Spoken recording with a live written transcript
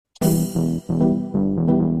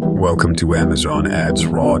Welcome to Amazon Ads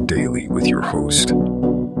Raw Daily with your host,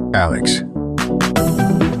 Alex.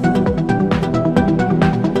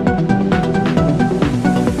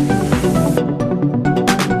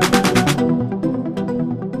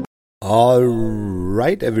 All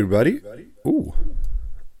right, everybody.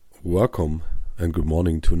 Welcome and good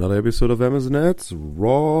morning to another episode of Amazon Ads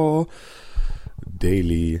Raw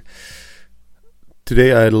Daily.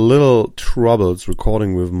 Today I had a little troubles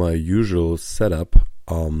recording with my usual setup,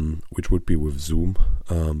 which would be with Zoom,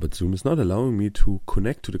 but Zoom is not allowing me to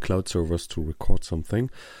connect to the cloud servers to record something,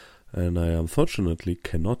 and I unfortunately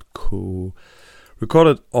cannot record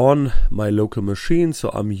it on my local machine, so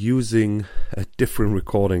I'm using a different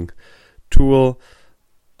recording tool.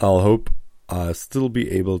 I'll hope I'll still be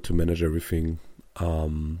able to manage everything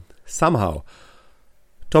somehow.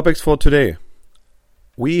 Topics for today.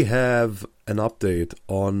 We have an update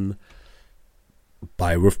on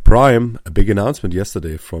Buy with Prime, a big announcement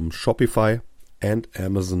yesterday from Shopify and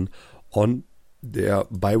Amazon on their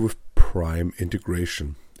Buy with Prime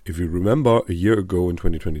integration. If you remember, a year ago in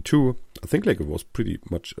 2022, I think it was pretty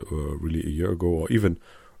much really a year ago or even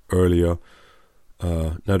earlier.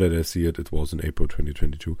 Now that I see it, it was in April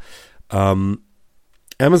 2022.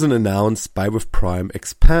 Amazon announced Buy with Prime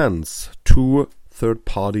expands to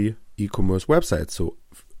third-party e-commerce websites. So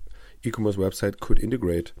e-commerce website could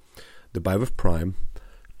integrate the Buy with Prime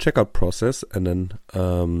checkout process, and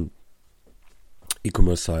then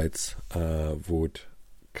e-commerce sites would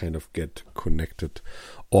kind of get connected,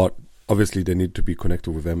 or obviously they need to be connected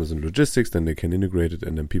with Amazon Logistics, then they can integrate it,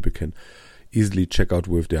 and then people can easily check out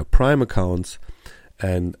with their Prime accounts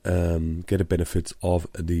and get the benefits of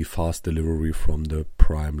the fast delivery from the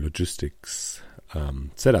Prime Logistics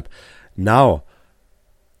setup. Now,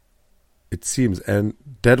 it seems, and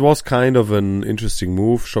that was kind of an interesting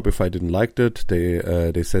move. Shopify didn't like it.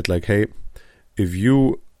 They said like, hey, if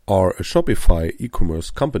you are a Shopify e-commerce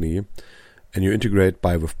company and you integrate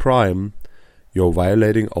Buy with Prime, you're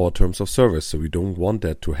violating our terms of service. So we don't want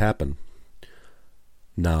that to happen.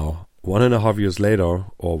 Now, 1.5 years later,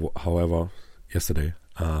 or however, yesterday,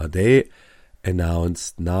 they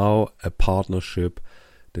announced now a partnership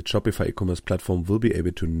that Shopify e-commerce platform will be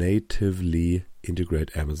able to natively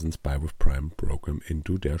integrate Amazon's Buy with Prime program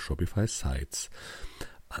into their Shopify sites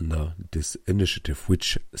under this initiative,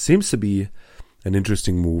 which seems to be an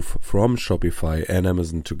interesting move from Shopify and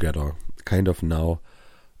Amazon together, kind of now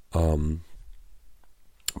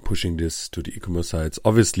pushing this to the e-commerce sites.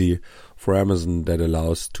 Obviously, for Amazon, that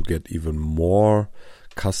allows to get even more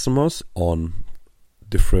customers on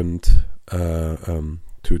different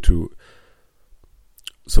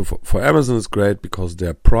So for Amazon it's great because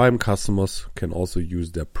their Prime customers can also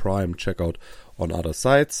use their Prime checkout on other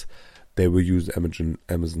sites. They will use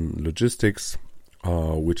Amazon Logistics,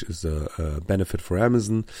 which is a benefit for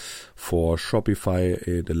Amazon. For Shopify,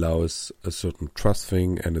 it allows a certain trust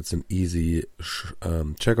thing, and it's an easy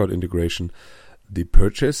checkout integration. The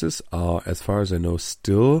purchases are, as far as I know,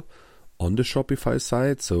 still on the Shopify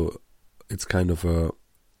site, so it's kind of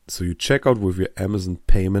so you check out with your Amazon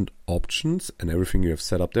payment options and everything you have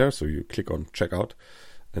set up there. So you click on checkout,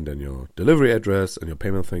 and then your delivery address and your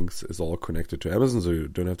payment things is all connected to Amazon, so you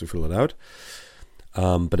don't have to fill it out.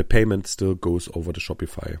 But the payment still goes over the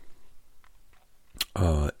Shopify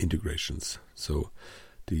integrations. So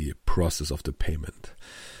the process of the payment.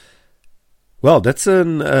 Well, that's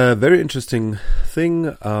a very interesting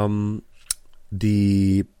thing.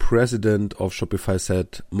 The president of Shopify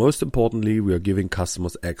said, most importantly, we are giving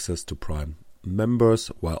customers access to Prime members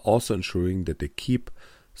while also ensuring that they keep,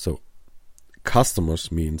 so customers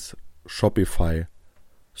means Shopify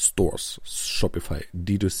stores, Shopify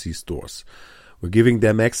D2C stores. We're giving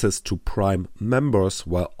them access to Prime members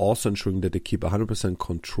while also ensuring that they keep 100%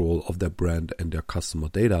 control of their brand and their customer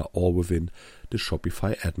data, all within the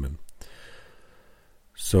Shopify admin.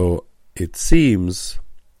 So it seems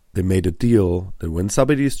they made a deal that when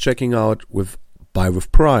somebody is checking out with Buy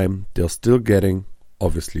with Prime, they're still getting,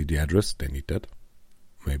 obviously, the address. They need that.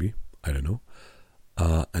 Maybe. I don't know.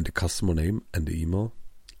 And the customer name and the email.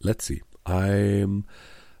 Let's see. I'm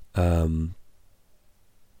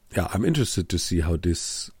interested to see how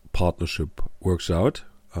this partnership works out.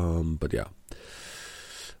 But yeah,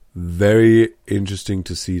 very interesting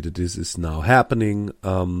to see that this is now happening.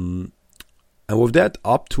 And with that,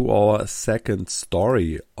 up to our second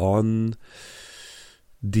story on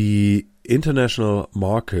the international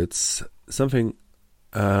markets. Something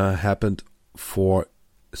happened for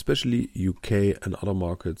especially UK and other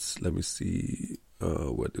markets. Let me see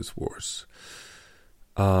what this was.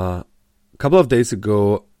 A couple of days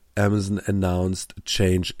ago, Amazon announced a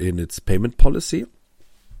change in its payment policy.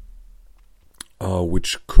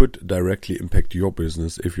 which could directly impact your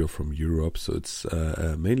business if you're from Europe. So it's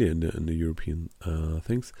mainly in the European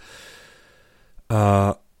things.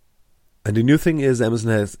 And the new thing is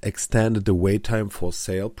Amazon has extended the wait time for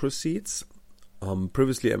sale proceeds.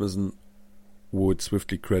 Previously, Amazon would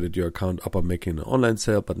swiftly credit your account upon making an online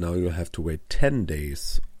sale, but now you have to wait 10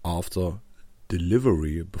 days after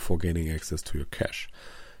delivery before gaining access to your cash.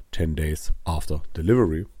 10 days after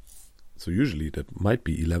delivery. So usually that might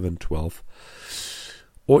be 11, 12,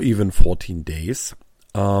 or even 14 days.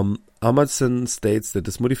 Amazon states that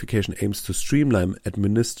this modification aims to streamline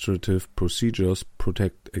administrative procedures,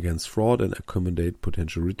 protect against fraud, and accommodate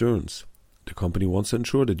potential returns. The company wants to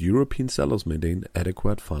ensure that European sellers maintain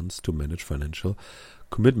adequate funds to manage financial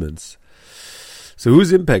commitments. So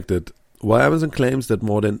who's impacted? While Amazon claims that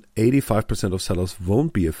more than 85% of sellers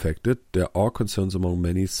won't be affected, there are concerns among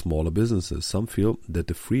many smaller businesses. Some feel that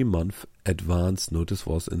the 3-month advance notice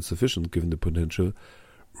was insufficient given the potential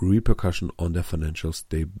repercussion on their financial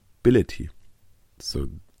stability. So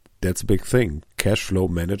that's a big thing. Cash flow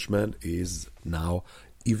management is now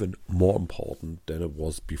even more important than it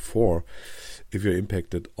was before if you're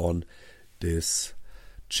impacted on this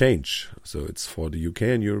change. So it's for the UK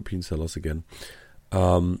and European sellers again.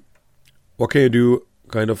 What can you do?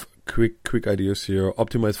 Kind of quick ideas here.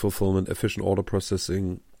 Optimize fulfillment, efficient order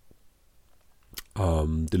processing.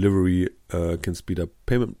 Delivery can speed up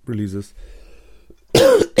payment releases.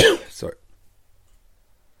 Sorry.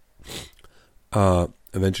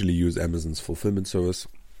 Eventually use Amazon's fulfillment service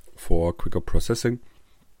for quicker processing.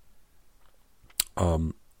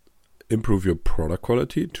 Improve your product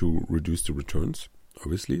quality to reduce the returns.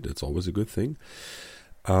 Obviously, that's always a good thing.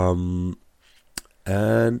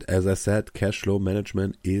 And as I said, cash flow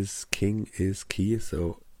management is king, is key.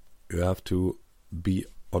 So you have to be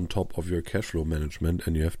on top of your cash flow management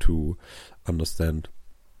and you have to understand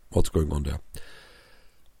what's going on there.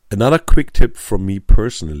 Another quick tip from me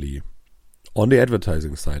personally, on the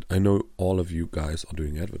advertising side, I know all of you guys are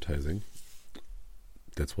doing advertising.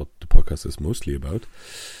 That's what the podcast is mostly about.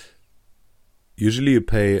 Usually you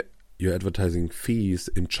pay your advertising fees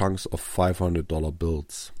in chunks of $500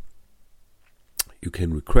 bills. You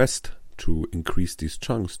can request to increase these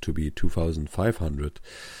chunks to be $2,500,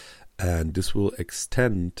 and this will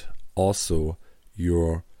extend also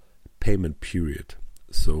your payment period.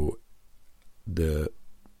 So the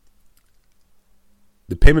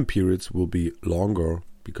payment periods will be longer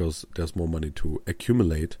because there's more money to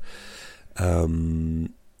accumulate,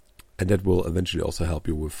 and that will eventually also help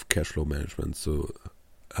you with cash flow management. So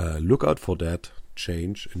look out for that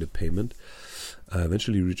change in the payment.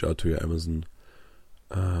 Eventually reach out to your Amazon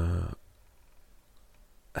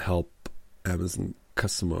help, Amazon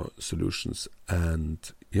customer solutions,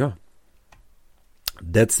 and yeah,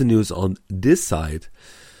 that's the news on this side.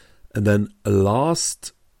 And then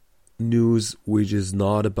last news, which is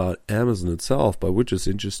not about Amazon itself, but which is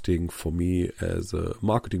interesting for me as a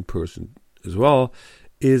marketing person as well,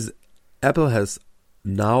 is Apple has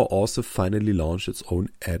now also finally launched its own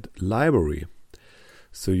ad library.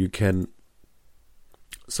 So you can,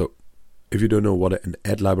 if you don't know what an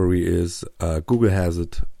ad library is, Google has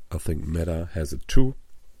it. I think Meta has it too.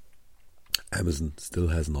 Amazon still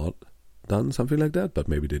has not done something like that, but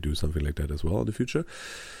maybe they do something like that as well in the future.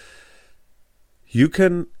 You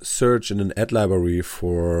can search in an ad library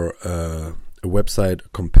for a website, a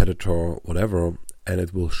competitor, whatever, and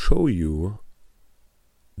it will show you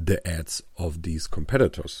the ads of these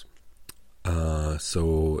competitors.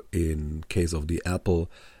 So in case of the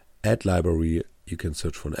Apple ad library, you can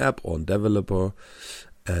search for an app or a developer.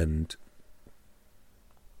 And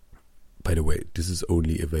by the way, this is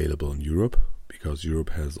only available in Europe because Europe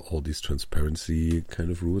has all these transparency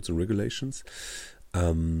kind of rules and regulations.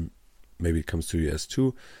 Maybe it comes to US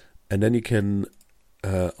too. And then you can,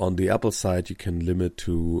 on the Apple side, you can limit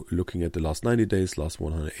to looking at the last 90 days, last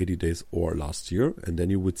 180 days, or last year. And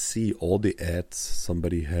then you would see all the ads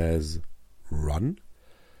somebody has run,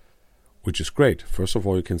 which is great. First of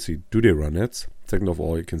all, you can see, do they run ads? Second of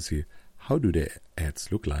all, you can see, how do their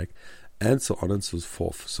ads look like? And so on and so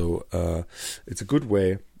forth. So it's a good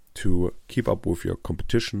way to keep up with your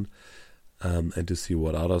competition and to see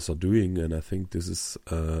what others are doing. And I think this is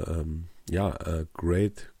a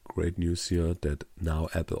great news here that now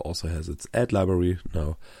Apple also has its ad library.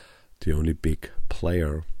 Now the only big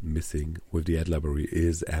player missing with the ad library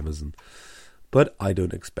is Amazon. But I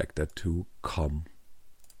don't expect that to come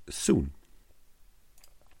soon.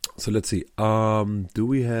 So let's see. Do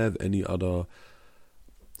we have any other?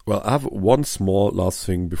 Well, I have one small last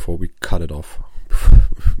thing before we cut it off.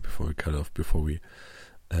 Before we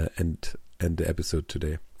end the episode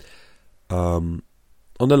today. On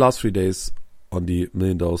the last 3 days, on the $1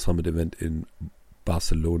 Million Summit event in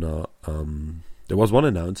Barcelona, there was one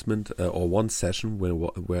announcement or one session where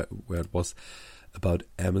it was about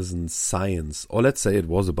Amazon science, or let's say it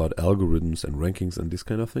was about algorithms and rankings and these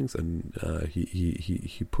kind of things. And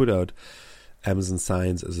he put out Amazon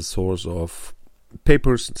science as a source of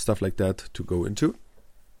papers and stuff like that to go into.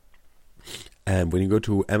 And when you go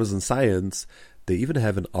to Amazon Science, they even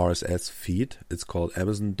have an RSS feed. It's called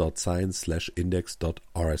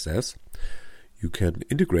amazon.science/index.rss. You can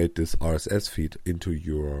integrate this RSS feed into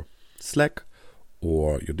your Slack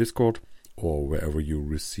or your Discord or wherever you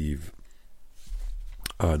receive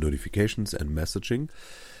notifications and messaging.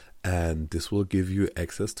 And this will give you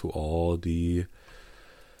access to all the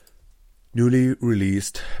newly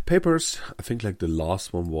released papers. I think like the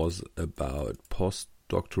last one was about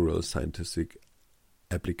postdoctoral scientific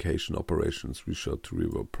application operations research to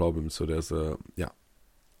real-world problems. So there's a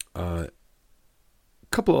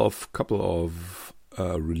couple of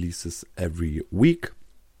releases every week.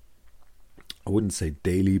 I wouldn't say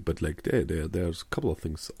daily, but like there's a couple of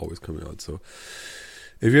things always coming out. So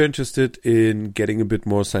if you're interested in getting a bit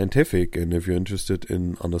more scientific, and if you're interested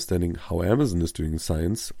in understanding how Amazon is doing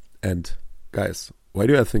science, and guys, why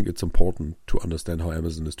do I think it's important to understand how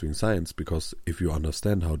Amazon is doing science? Because if you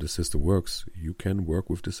understand how the system works, you can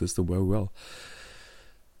work with the system very well.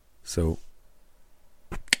 So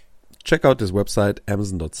check out this website,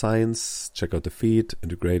 amazon.science, check out the feed,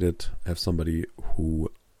 integrate it, have somebody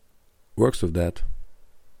who works with that.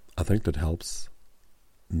 I think that helps.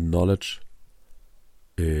 Knowledge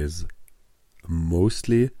is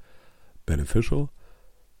mostly beneficial,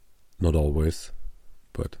 not always,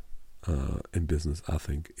 but in business I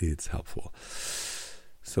think it's helpful.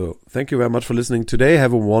 So thank you very much for listening today.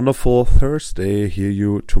 Have a wonderful Thursday. Hear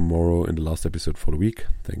you tomorrow in the last episode for the week.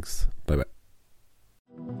 Thanks. Bye bye.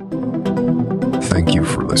 Thank you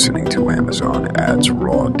for listening to Amazon Ads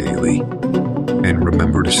Raw Daily. And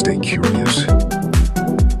remember to stay curious